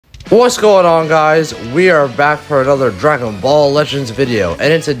What's going on, guys? We are back for another Dragon Ball Legends video,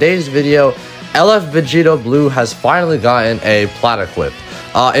 and in today's video, LF Vegito Blue has finally gotten a PLAT equip.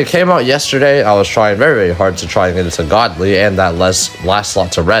 It came out yesterday. I was trying very hard to try and get it to Godly and that last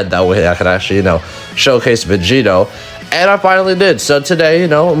slot to Red. That way I could actually, showcase Vegito, and I finally did. So today,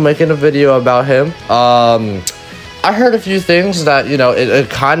 I'm making a video about him. I heard a few things that, it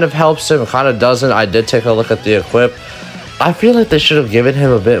kind of helps him, it kind of doesn't. I did take a look at the equip. I feel like they should have given him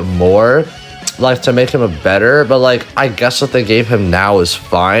a bit more, to make him a better, but I guess what they gave him now is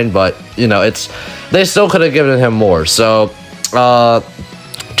fine, but they still could have given him more. So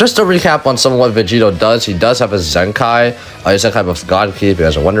just to recap on some of what Vegito does, he does have a Zenkai. His Zenkai buffs God Ki, if you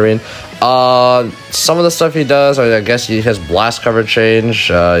guys are wondering. Some of the stuff he does, I guess he has blast cover change.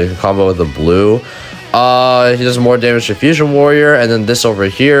 You can combo with the blue. He does more damage to Fusion Warrior, and then this over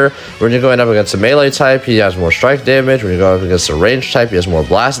here, when you're going up against a melee type, he has more strike damage. When you're going up against a range type, he has more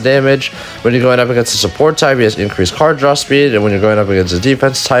blast damage. When you're going up against a support type, he has increased card draw speed, and when you're going up against a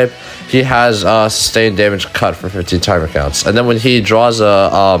defense type, he has sustained damage cut for 15 timer counts. And then when he draws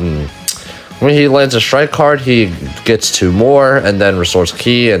when he lands a strike card, he gets 2 more, and then restores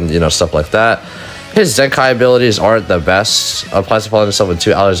Ki, and stuff like that. His Zenkai abilities aren't the best. Applies upon himself with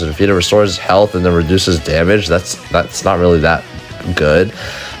 2 allies defeated, restores health, and then reduces damage. That's not really that good.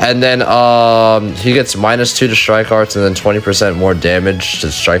 And then he gets -2 to strike arts and then 20% more damage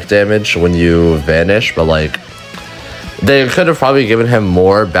to strike damage when you vanish. But they could have probably given him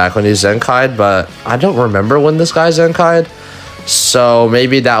more back when he's Zenkai'd, but I don't remember when this guy Zenkai'd. So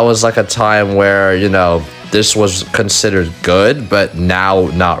maybe that was a time where, this was considered good, but now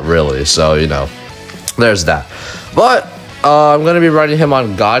not really. So, there's that. But I'm going to be running him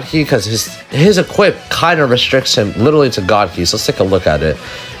on God Ki because his equip kind of restricts him literally to God Ki. So let's take a look at it.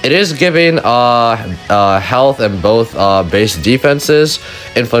 It is giving health and both base defenses,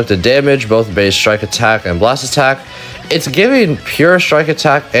 inflicted damage, both base strike attack and blast attack. It's giving pure strike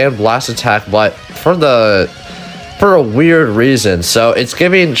attack and blast attack, but for a weird reason. So it's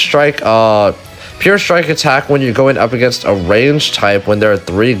giving pure strike attack when you're going up against a range type when there are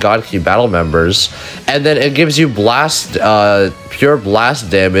 3 God Ki battle members, and then it gives you pure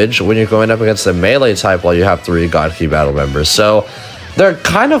blast damage when you're going up against a melee type while you have 3 God Ki battle members. So they're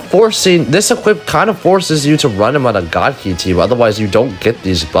kind of this equip kind of forces you to run him on a God Ki team, otherwise you don't get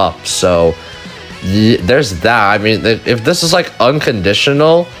these buffs. So there's that. I mean, if this is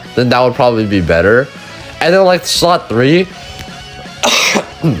unconditional, then that would probably be better. And then slot 3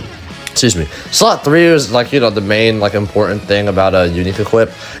 excuse me. Slot 3 is the main important thing about a unique equip.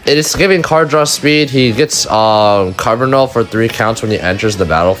 It is giving card draw speed. He gets cover null for 3 counts when he enters the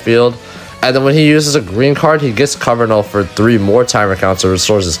battlefield. And then when he uses a green card, he gets cover null for 3 more timer counts and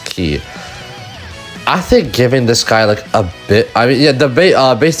restores his Ki. I think giving this guy a bit, I mean, yeah, the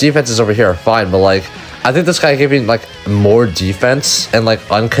base defenses over here are fine, but I think this guy giving more defense and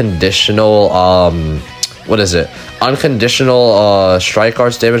unconditional what is it? Unconditional strike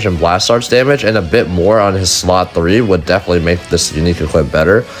arts damage and blast arts damage, and a bit more on his slot 3 would definitely make this unique equip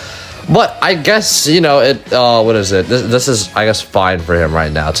better. But I guess what is it? This is I guess fine for him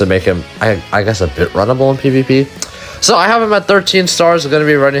right now to make him I guess a bit runnable in PvP. So I have him at 13 stars. I'm going to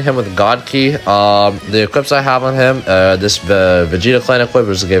be running him with God Ki. The equips I have on him, this Vegeta clan equip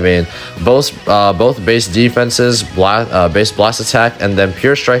is giving both base defenses, base blast attack, and then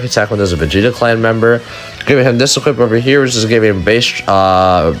pure strike attack when there's a Vegeta clan member. Giving him this equip over here, which is giving base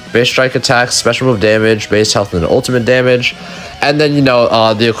strike attack, special move damage, base health, and ultimate damage. And then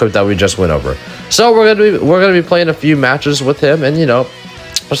the equip that we just went over. So we're gonna be playing a few matches with him, and we're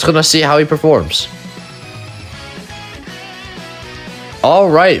just gonna see how he performs. All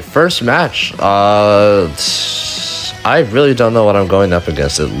right, first match. I really don't know what I'm going up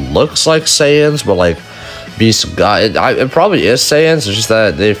against. It looks like Saiyans, but Beast God. It probably is Saiyans. It's just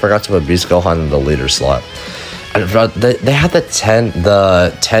that they forgot to put Beast Gohan in the leader slot. And they had the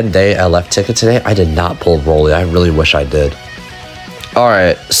 10-day LF ticket today. I did not pull Broly. I really wish I did. All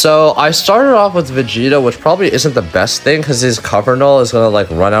right, so I started off with Vegeta, which probably isn't the best thing because his cover null is gonna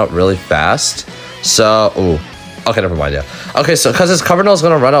run out really fast. So ooh. Okay, never mind, yeah. Okay, so because his cover null is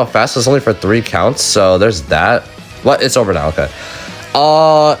going to run out fast, it's only for 3 counts, so there's that. What? It's over now, okay.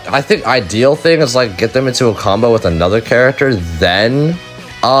 I think ideal thing is, get them into a combo with another character, then,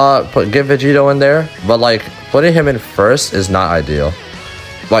 get Vegito in there. But, putting him in first is not ideal.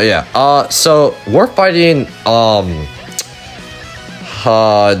 But, yeah, so we're fighting, I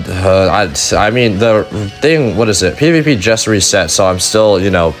mean, the thing, what is it? PvP just reset, so I'm still,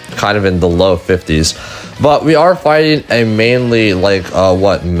 kind of in the low 50s. But we are fighting a mainly,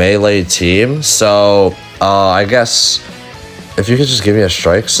 melee team. So, I guess If you could just give me a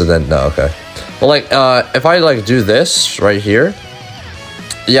strike, so then no, okay. Well, like if I like do this right here,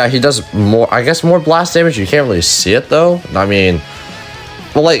 yeah, he does more, I guess, more blast damage. You can't really see it though. I mean,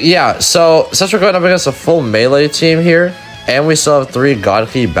 well, like, yeah, so since we're going up against a full melee team here, and we still have 3 God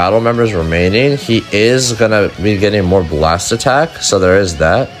Key battle members remaining, he is gonna be getting more blast attack, so there is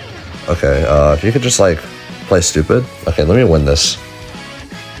that. Okay, if you could just like play stupid. Okay, let me win this.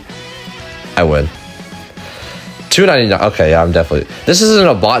 I win. 299. Okay, yeah, I'm definitely. This isn't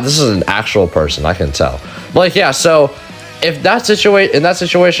a bot. This is an actual person. I can tell. But like, yeah. So, if in that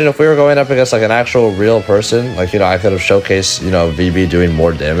situation, if we were going up against like an actual real person, like, you know, I could have showcased, you know, VB doing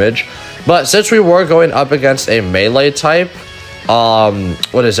more damage. But since we were going up against a melee type,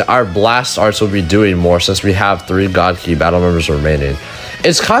 what is it? Our blast arts will be doing more since we have 3 God Key battle members remaining.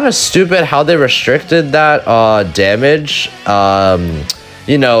 It's kind of stupid how they restricted that damage.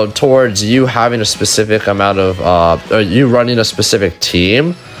 You know, towards you having a specific amount of, or you running a specific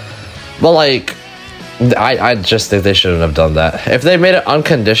team. But, like, I just think they shouldn't have done that. If they made it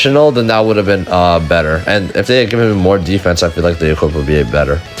unconditional, then that would have been better. And if they had given him more defense, I feel like the equip would be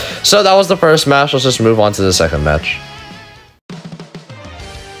better. So that was the first match. Let's just move on to the second match.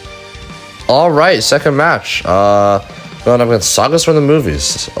 Alright, second match. Going up against Sagas from the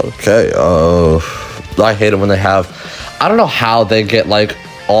movies. Okay, I hate it when they have... I don't know how they get like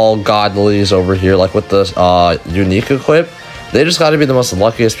all godlies over here, like with the unique equip. They just got to be the most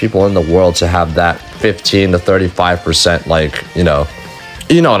luckiest people in the world to have that 15 to 35%, like, you know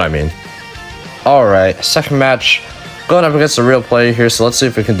what I mean. All right, second match, going up against a real player here. So let's see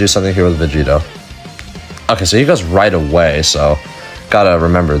if we can do something here with Vegito. Okay, so he goes right away, so gotta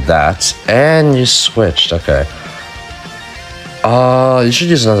remember that. And you switched. Okay. You should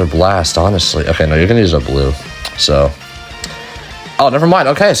use another blast, honestly. Okay, no, you're gonna use a blue. So. Oh, never mind.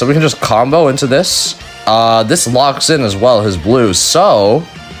 Okay, so we can just combo into this. This locks in as well, his blue. So,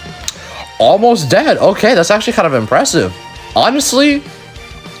 almost dead. Okay, that's actually kind of impressive. Honestly,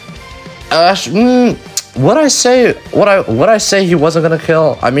 would I say he wasn't gonna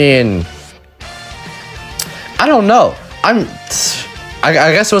kill? I mean, I don't know. I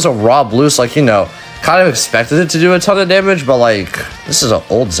guess it was a raw blue, so like, you know, kind of expected it to do a ton of damage, but like, this is an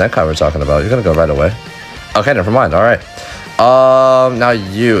old Zenkai we're talking about. You're gonna go right away. Okay, never mind. All right. Now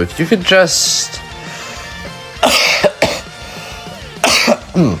if you could just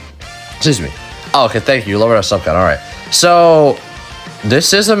excuse me. Oh, okay, thank you. Lower our sub count. All right. So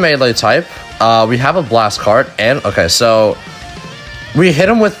this is a melee type. We have a blast card, and okay, so we hit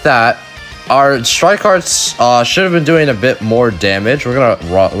him with that. Our strike arts should have been doing a bit more damage. We're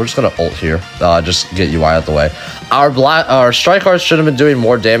just gonna ult here. Just get UI out the way. Our strike arts should have been doing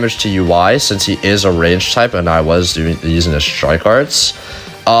more damage to UI since he is a range type, and I was using his strike arts.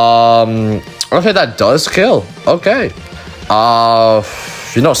 Okay, that does kill. Okay.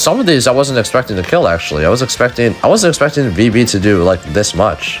 You know, some of these I wasn't expecting to kill. Actually, I wasn't expecting VB to do like this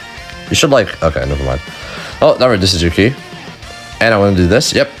much. You should like. Okay, never mind. Oh, never. This is your key, and I want to do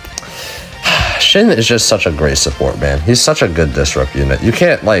this. Yep. Shin is just such a great support, man. He's such a good disrupt unit. You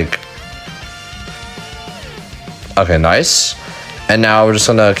can't, like... Okay, nice. And now we're just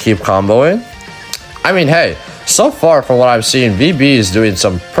gonna keep comboing. I mean, hey, so far from what I've seen, VB is doing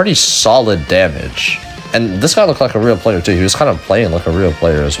some pretty solid damage. And this guy looked like a real player, too. He was kind of playing like a real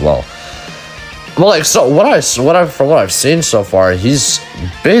player as well. Well, like, so from what I've seen so far, he's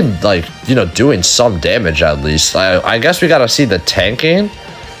been, like, you know, doing some damage at least. I guess we gotta see the tanking.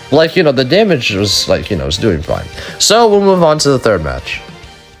 Like, you know, the damage was, like, you know, was doing fine. So, we'll move on to the third match.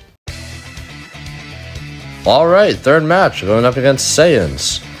 Alright, third match, going up against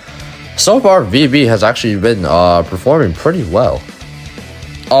Saiyans. So far, VB has actually been performing pretty well.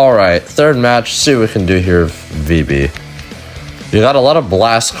 Alright, third match, see what we can do here with VB. You got a lot of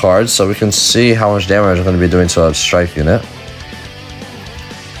blast cards, so we can see how much damage we're going to be doing to a strike unit.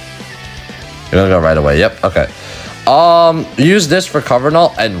 You're going to go right away, yep, okay. Use this for cover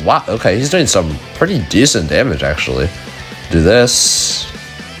null, and wow, okay, he's doing some pretty decent damage, actually. Do this.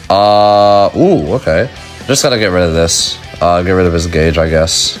 Ooh, okay. Just gotta get rid of this. Get rid of his gauge, I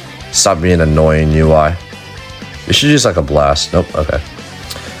guess. Stop being annoying, UI. You should use, like, a blast. Nope, okay.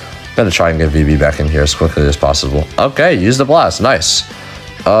 I'm gonna try and get VB back in here as quickly as possible. Okay, use the blast, nice.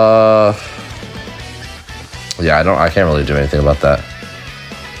 Yeah, I can't really do anything about that.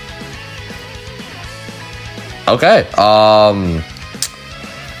 Okay,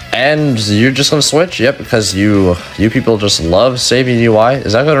 and you're just gonna switch? Yep, because you people just love saving UI.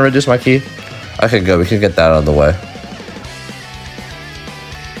 Is that gonna reduce my key? Okay, good, we can get that out of the way.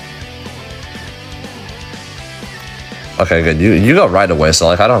 Okay, good. You go right away, so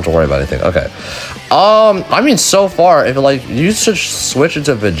like I don't have to worry about anything. Okay. I mean, so far, if like you should switch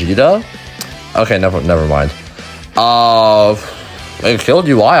into Vegeta. Okay, never mind. It killed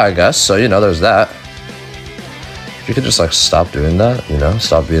UI, I guess. So you know, there's that. If you could just like stop doing that, you know,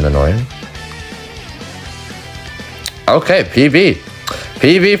 stop being annoying. Okay,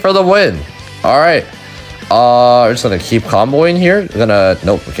 PB for the win. All right. We're just gonna keep comboing here.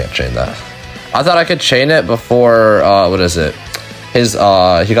 Nope, we can't chain that. I thought I could chain it before. What is it? His he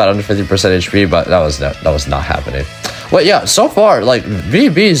got under 50% HP, but that was not happening. But yeah, so far like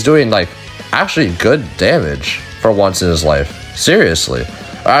VB is doing like actually good damage for once in his life. Seriously.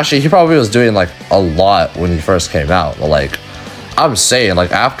 Actually, he probably was doing like a lot when he first came out. But like, I'm saying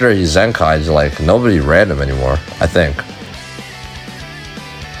like after he Zenkai'd, like nobody ran him anymore, I think.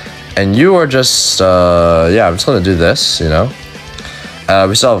 And you are just yeah, I'm just gonna do this, you know.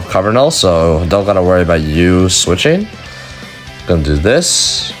 We still have cover null, so don't gotta worry about you switching. Gonna do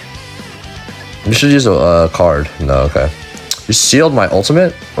this. You should use a card. No, okay. You sealed my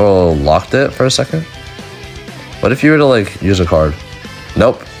ultimate or locked it for a second. What if you were to like use a card?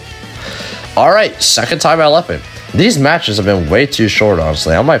 Nope. Alright, second time I left it. These matches have been way too short,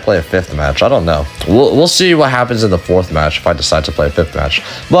 honestly. I might play a fifth match. I don't know. We'll see what happens in the fourth match if I decide to play a fifth match.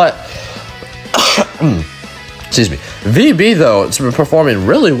 But excuse me. VB though, it's been performing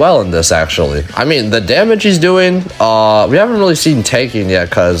really well in this actually. I mean, the damage he's doing, we haven't really seen tanking yet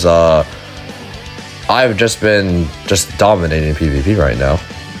because I've just been dominating PvP right now.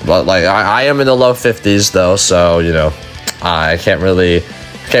 But like I am in the low 50s though, so you know, I can't really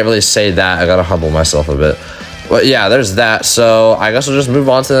say that. I gotta humble myself a bit. But yeah, there's that. So I guess we'll just move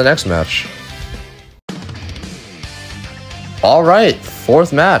on to the next match. All right,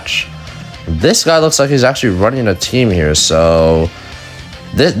 fourth match. This guy looks like he's actually running a team here. So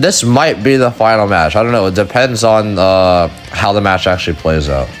this might be the final match. I don't know. It depends on how the match actually plays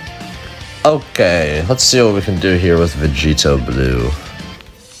out. Okay, let's see what we can do here with VEGITO Blue.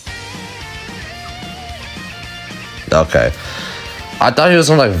 Okay. I thought he was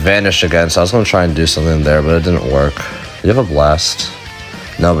gonna like vanish again, so I was gonna try and do something there, but it didn't work. You have a blast.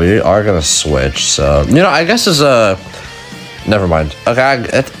 No, but you are gonna switch, so you know, I guess is a never mind. Okay,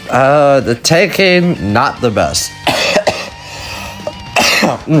 the taking not the best.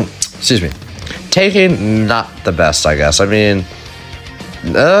 Excuse me. Taking not the best, I guess. I mean,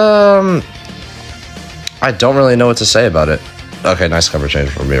 I don't really know what to say about it. Okay, nice cover change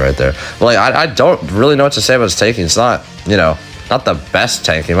for me right there. But like, I don't really know what to say about his taking. It's not, you know, not the best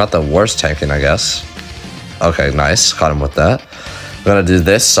tanking, not the worst tanking, I guess. Okay, nice. Caught him with that. I'm gonna do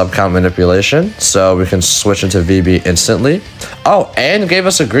this sub-count manipulation, so we can switch into VB instantly. Oh, and gave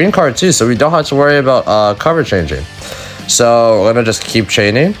us a green card too, so we don't have to worry about cover changing. So we're gonna just keep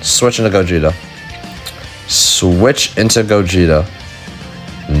chaining. Switch into Gogeta. Switch into Gogeta.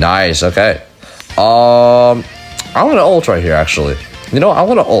 Nice. Okay. I'm gonna ult right here, actually. You know, I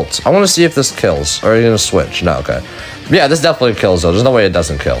want to ult. I want to see if this kills. Or are you gonna switch? No, okay. Yeah, this definitely kills though. There's no way it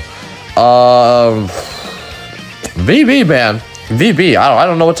doesn't kill. VB, man. VB. I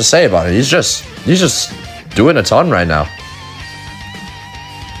don't know what to say about it. He's just doing a ton right now.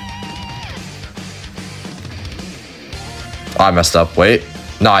 Oh, I messed up. Wait.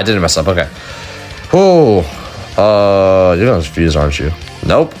 No, I didn't mess up. Okay. Ooh. You're gonna fuse, aren't you?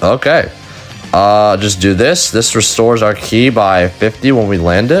 Nope. Okay. Just do this. This restores our ki by 50 when we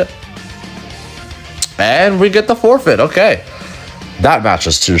land it. And we get the forfeit. Okay. That match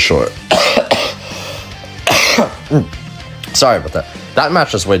is too short. Sorry about that. That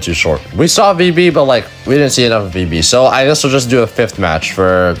match is way too short. We saw VB, but like, we didn't see enough of VB. So I guess we'll just do a fifth match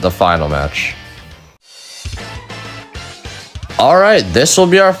for the final match. Alright, this will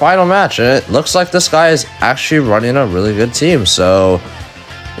be our final match. And it looks like this guy is actually running a really good team. So,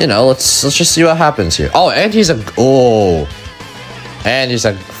 you know, let's just see what happens here. Oh, and he's a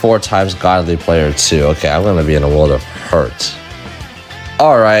 4 times godly player too. Okay, I'm gonna be in a world of hurt.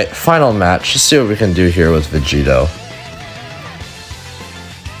 Alright, final match. Let's see what we can do here with VEGITO.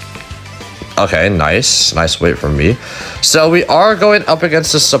 Okay, nice wait from me. So we are going up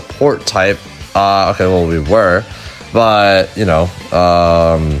against a support type. Okay, well, we were, but you know,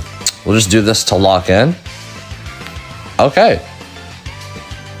 we'll just do this to lock in. Okay.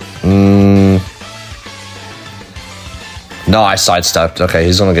 No, I sidestepped. Okay,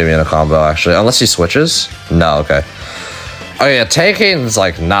 he's gonna give me in a combo, actually. Unless he switches? No, okay. Oh yeah, taking's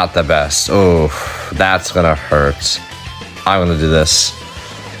like not the best. Oh, that's gonna hurt. I'm gonna do this.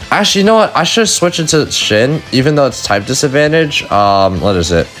 Actually, you know what? I should switch into Shin, even though it's type disadvantage. What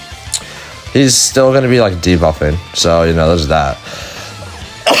is it? He's still gonna be like debuffing. So, you know, there's that.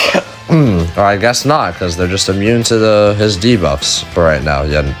 Or I guess not, because they're just immune to his debuffs for right now.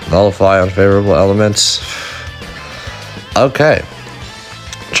 Yeah, nullify unfavorable elements. Okay.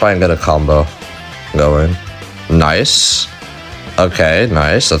 Try and get a combo going. Nice. Okay,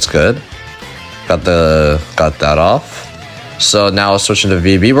 nice. That's good. Got that off. So now switching to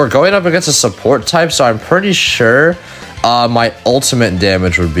VB. We're going up against a support type, so I'm pretty sure my ultimate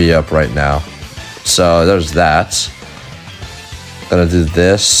damage would be up right now. So there's that. Gonna do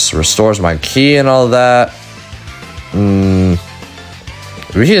this. Restores my key and all that.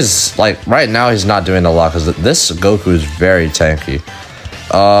 He is, like, right now he's not doing a lot because this Goku is very tanky.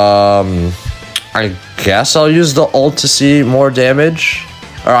 I guess I'll use the ult to see more damage.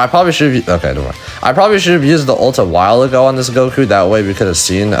 Or I probably should have... Okay, never mind. I probably should have used the ult a while ago on this Goku. That way we could have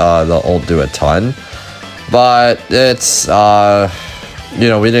seen the ult do a ton. But it's... you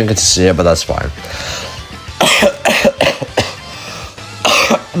know, we didn't get to see it, but that's fine.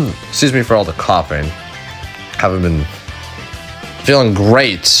 Excuse me for all the coughing. Haven't been feeling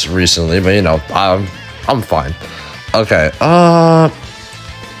great recently, but you know, I'm fine. Okay, I'm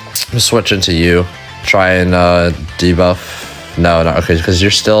switching to you. Try and debuff. No, okay, because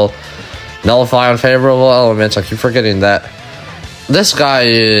you're still nullify unfavorable elements. I keep forgetting that. This guy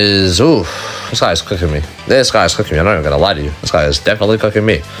is this guy is cooking me. This guy is cooking me. I'm not even gonna lie to you. This guy is definitely cooking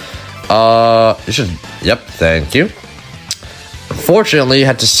me. You should. Yep, thank you. Unfortunately, you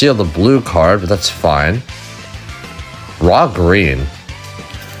had to steal the blue card, but that's fine. Raw green.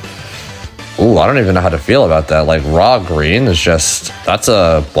 Ooh, I don't even know how to feel about that. Like, raw green is just... That's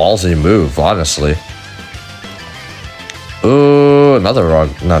a ballsy move, honestly. Ooh, another raw...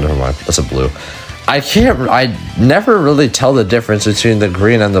 No, never mind. That's a blue. I never really tell the difference between the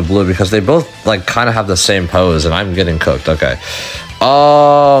green and the blue because they both, like, kind of have the same pose, and I'm getting cooked. Okay.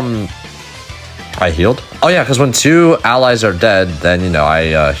 I healed? Oh, yeah, because when two allies are dead, then, you know,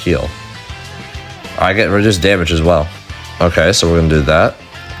 I heal. I get reduced damage as well. Okay, so we're gonna do that.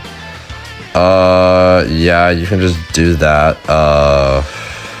 Yeah, you can just do that.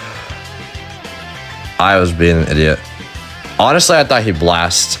 I was being an idiot. Honestly, I thought he'd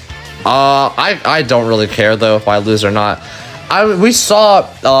blast. I don't really care, though, if I lose or not. We saw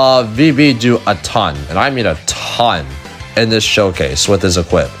VB do a ton, and I mean a ton, in this showcase with his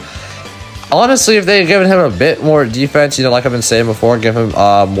equip. Honestly, if they had given him a bit more defense, you know, like I've been saying before, give him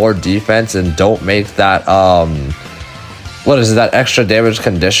more defense and don't make that, what is it, that extra damage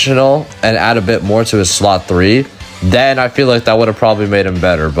conditional and add a bit more to his slot 3, then I feel like that would have probably made him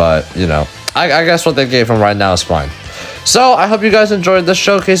better. But, you know, I guess what they gave him right now is fine. So, I hope you guys enjoyed this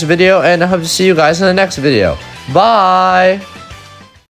showcase video, and I hope to see you guys in the next video. Bye!